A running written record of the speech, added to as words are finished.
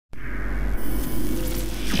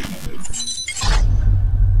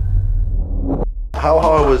How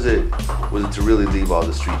hard was it to really leave all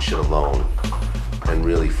the street shit alone and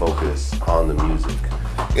really focus on the music?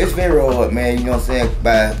 It's very hard, man, you know what I'm saying?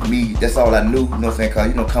 By me, that's all I knew, you know what I'm saying? Cause,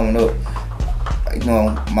 you know, coming up, you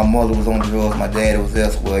know, my mother was on drugs, my dad was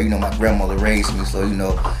elsewhere, you know, my grandmother raised me, so, you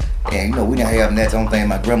know, and, you know, we didn't have that. The only thing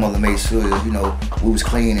my grandmother made sure is, you know, we was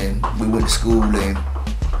clean and we went to school and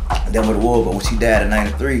that was the war. But when she died in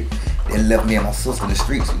 '93, they left me and my sister in the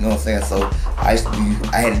streets, you know what I'm saying? So I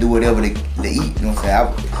had to do whatever to eat, you know what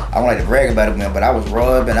I'm saying? I don't like to brag about it, man, but I was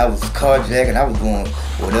robbing, I was carjacking, I was doing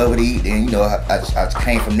whatever to eat. And, you know, I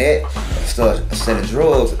came from that and started selling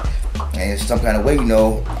drugs. And in some kind of way, you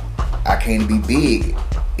know, I came to be big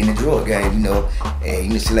in the drug game, you know.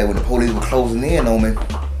 And you see, like, when the police were closing in on me,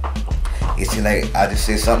 it seemed like I just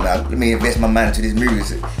said something, let me invest my mind into this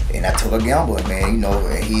music. And I took a gamble, man, you know,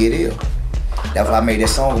 and here it is. That's why I made that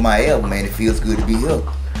song with my album, man. It feels good to be here.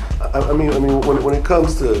 I mean, when it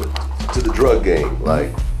comes to the drug game,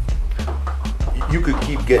 like, you could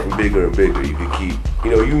keep getting bigger and bigger. You could keep,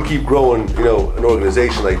 you know, you can keep growing, you know, an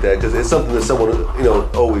organization like that because it's something that someone, you know,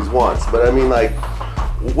 always wants. But I mean, like,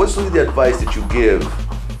 what's really the advice that you give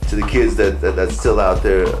to the kids that's still out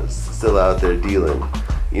there dealing?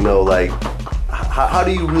 You know, like, how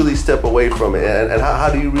do you really step away from it, and how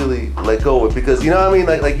do you really let go of it? Because, you know what I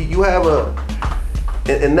mean, like you have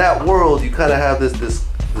in that world, you kind of have this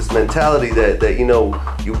mentality that you know,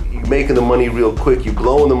 you making the money real quick, you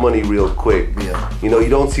blowing the money real quick. Yeah. You know, you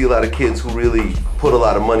don't see a lot of kids who really put a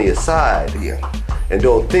lot of money aside. Yeah. And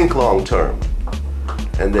don't think long term.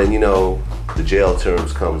 And then, you know, the jail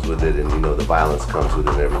terms comes with it, and, you know, the violence comes with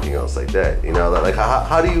it, and everything else like that. You know, like,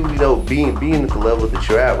 how do you, you know, being at the level that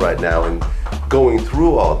you're at right now and going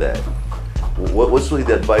through all that, what's really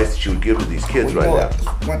the advice that you would give to these kids right now?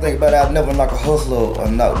 One thing about it, I've never knock a hustler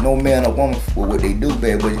or no man or woman for what they do,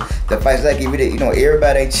 man. But the advice I give you, you know,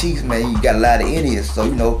 everybody ain't cheats, man. You got a lot of Indians, so,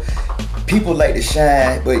 you know, people like to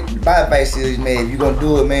shine. But my advice is, man, if you're gonna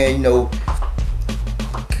do it, man, you know,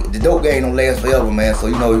 the dope game don't last forever, man. So,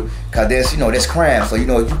 you know, cause that's, you know, that's crime. So, you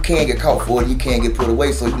know, you can't get caught for it, you can't get put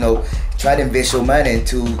away. So, you know, try to invest your money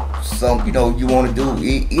into some, you know, you want to do.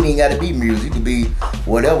 It ain't got to be music. It could be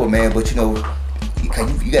whatever, man. But, you know, you got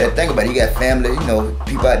to think about it. You got family, you know,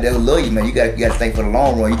 people out there who love you, man. You got to think for the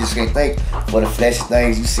long run. You just can't think for the flashy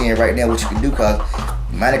things you seeing right now, what you can do, cause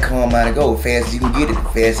money come, money go. Fast as you can get it,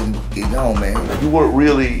 fast as you can get on, man. You weren't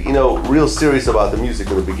really, you know, real serious about the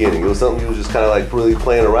music in the beginning. It was something you was just kind of like really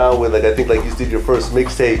playing around with. Like, I think, like, you did your first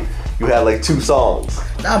mixtape, you had like 2 songs.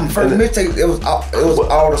 Nah, my first mixtape, it was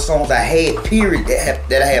all the songs I had, period,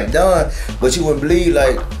 that I have done. But you wouldn't believe,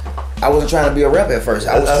 like, I wasn't trying to be a rapper at first.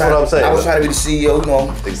 That's what I'm saying. I was trying to be the CEO, you know.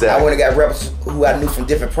 Exactly. I went and got rappers who I knew from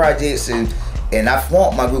different projects, and I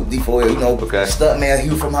formed my group D4L, you know. Okay. Stuntman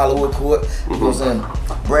Hugh from Hollywood Court, you know what I'm saying?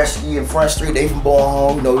 Brasky and Front Street, they from Born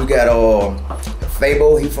Home, you know. We got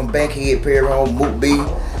Fabo, he from Bankhead, Perry Home, Moot B,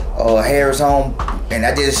 Harris Home, and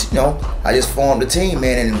I just formed the team,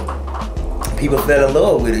 man, and people fell in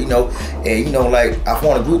love with it, you know. And, you know, like, I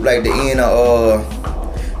formed a group like the end of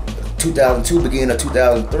 2002, beginning of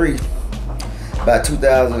 2003. By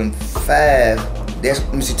 2005,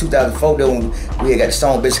 2004, then we had got the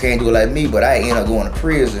song Bitch Can't Do It Like Me, but I ended up going to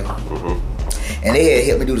prison. And they had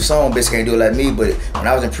helped me do the song Bitch Can't Do It Like Me, but when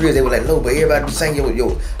I was in prison, they were like, "Low, but everybody be singing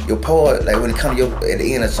your part, like, when it comes to at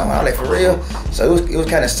the end of the song." I was like, for real? So it was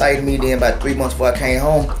kind of exciting me. Then about 3 months before I came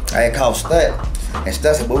home, I had called Stud. And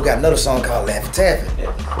Stud said, "But we got another song called Laffy Taffy."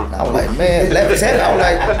 And I was like, "Man, Laffy Taffy." I was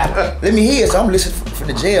like, "Let me hear it." So I'm listening for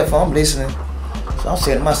the jail, so I'm listening. So I'm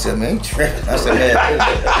saying to myself, "Man, you tripping." I said, "Man,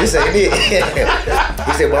 this ain't it." He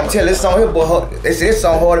said, "Well, I'm telling this song here, boy, they said this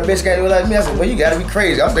song hard, Bitch Can't Do It Like Me." I said, "Well, you gotta be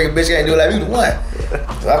crazy. I'm thinking Bitch Can't Do It Like Me the one."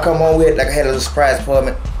 So I come on with, like, I had a little surprise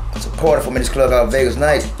party for me in this club called Vegas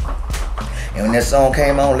Night. And when that song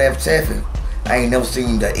came on, Laffy Taffy, I ain't never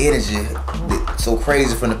seen the energy so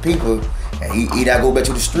crazy from the people. And either I go back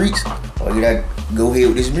to the streets, or either I go here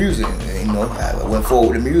with this music. And, you know, I went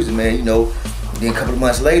forward with the music, man, you know. Then a couple of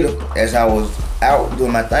months later, as I was out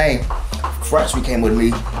doing my thing, Front Street came with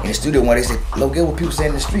me in the studio one. They said, "Look, get what people saying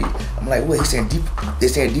in the street." I'm like, "What?" He saying deep. They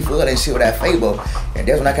saying deep and shit with that Fabo. And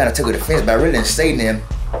that's when I kind of took it offense, but I really didn't say them.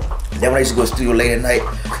 Then when I used to go to the studio late at night,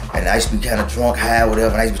 and I used to be kind of drunk, high,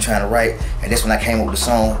 whatever, and I used to be trying to write. And that's when I came up with the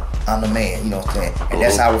song "I'm the Man," you know what I'm saying? And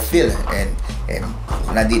that's how I was feeling. And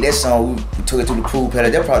when I did that song, we took it to the Pool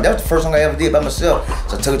Palace. That was the first song I ever did by myself.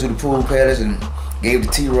 So I took it to the Pool Palace and gave it to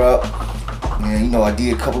T-Rock. And, you know, I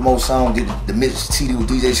did a couple more songs, did the mix TD with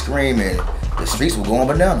DJ Scream, and the streets were going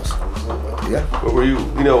bananas. Yeah. But were you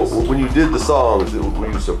know, when you did the songs,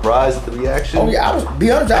 were you surprised at the reaction? Oh yeah, I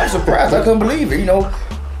was surprised. I couldn't believe it, you know.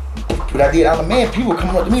 When I did I'm the Man, people were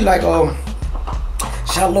coming up to me like,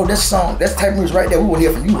 Shawty Lo, that's song, that's the type of music right there. We want to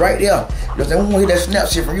hear from you right there. You know what I'm saying? We want to hear that snap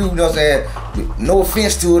shit from you. You know what I'm saying? No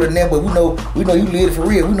offense to it or that, but we know you live it for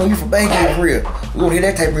real. We know you from Bangkok for real. We want to hear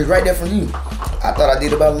that type of music right there from you. I thought I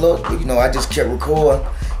did about luck, but you know, I just kept recording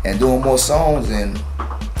and doing more songs, and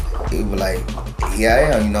it was like, here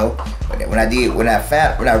I am, you know. When I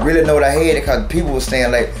really know what I had, because people were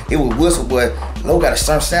saying like it was whistle, but Lo got a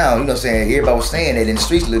certain sound, you know what I'm saying? Everybody was saying that in the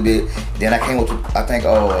streets a little bit. Then I came up to, I think,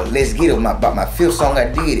 Let's Get It, about my fifth song I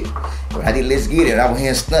did it. When I did Let's Get It, and I was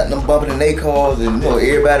hearing stunting them bumping in their cars, and you know,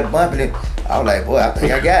 everybody bumping it. I was like, boy, I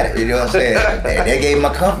think I got it, you know what I'm saying? that gave me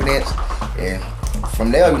my confidence. And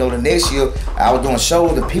from there, you know, the next year, I was doing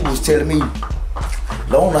shows, and people was telling me, I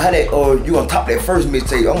don't know how that, or you gonna top that first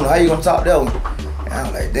mixtape, I don't know how you gonna top that one. And I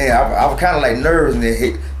was like, damn, I was kind of like nervous, and then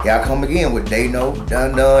here I come again with Dey Know,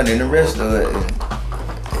 Dun, and the rest of it,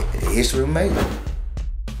 and history made it.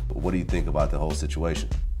 What do you think about the whole situation?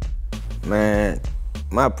 Man,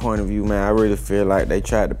 my point of view, man, I really feel like they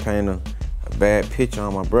tried to paint a bad picture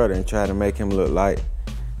on my brother and try to make him look like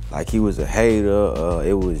he was a hater.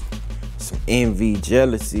 It was some envy,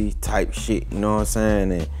 jealousy type shit, you know what I'm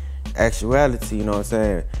saying? And actuality, you know what I'm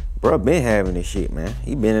saying? Bro been having this shit, man.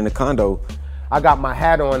 He been in the condo. I got my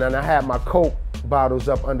hat on and I had my Coke bottles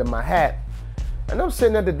up under my hat. And I'm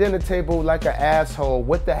sitting at the dinner table like an asshole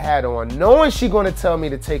with the hat on, knowing she gonna tell me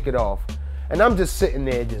to take it off. And I'm just sitting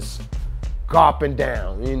there just gulping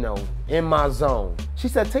down, you know, in my zone. She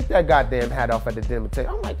said, take that goddamn hat off at the dinner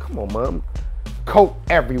table. I'm like, come on, mom. Coke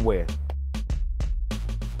everywhere.